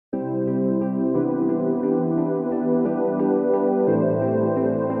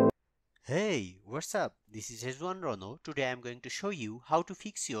Hey, what's up? This is rezwan.rono. Today I'm going to show you how to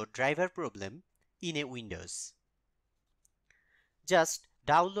fix your driver problem in a Windows. Just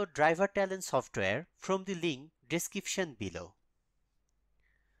download driver talent software from the link description below.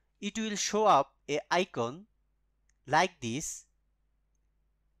 It will show up a icon like this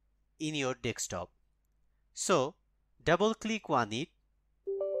in your desktop. So double click on it.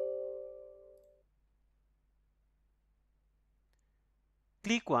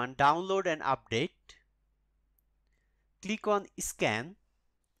 Click on download and update. Click on scan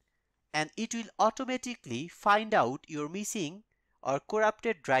and it will automatically find out your missing or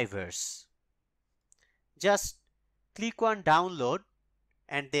corrupted drivers. Just click on download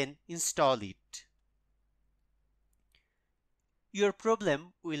and then install it. Your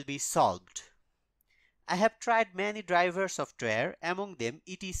problem will be solved. I have tried many driver software, among them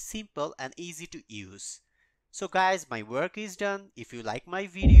it is simple and easy to use. So guys, my work is done. If you like my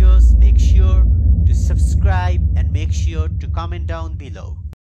videos, make sure to subscribe and make sure to comment down below.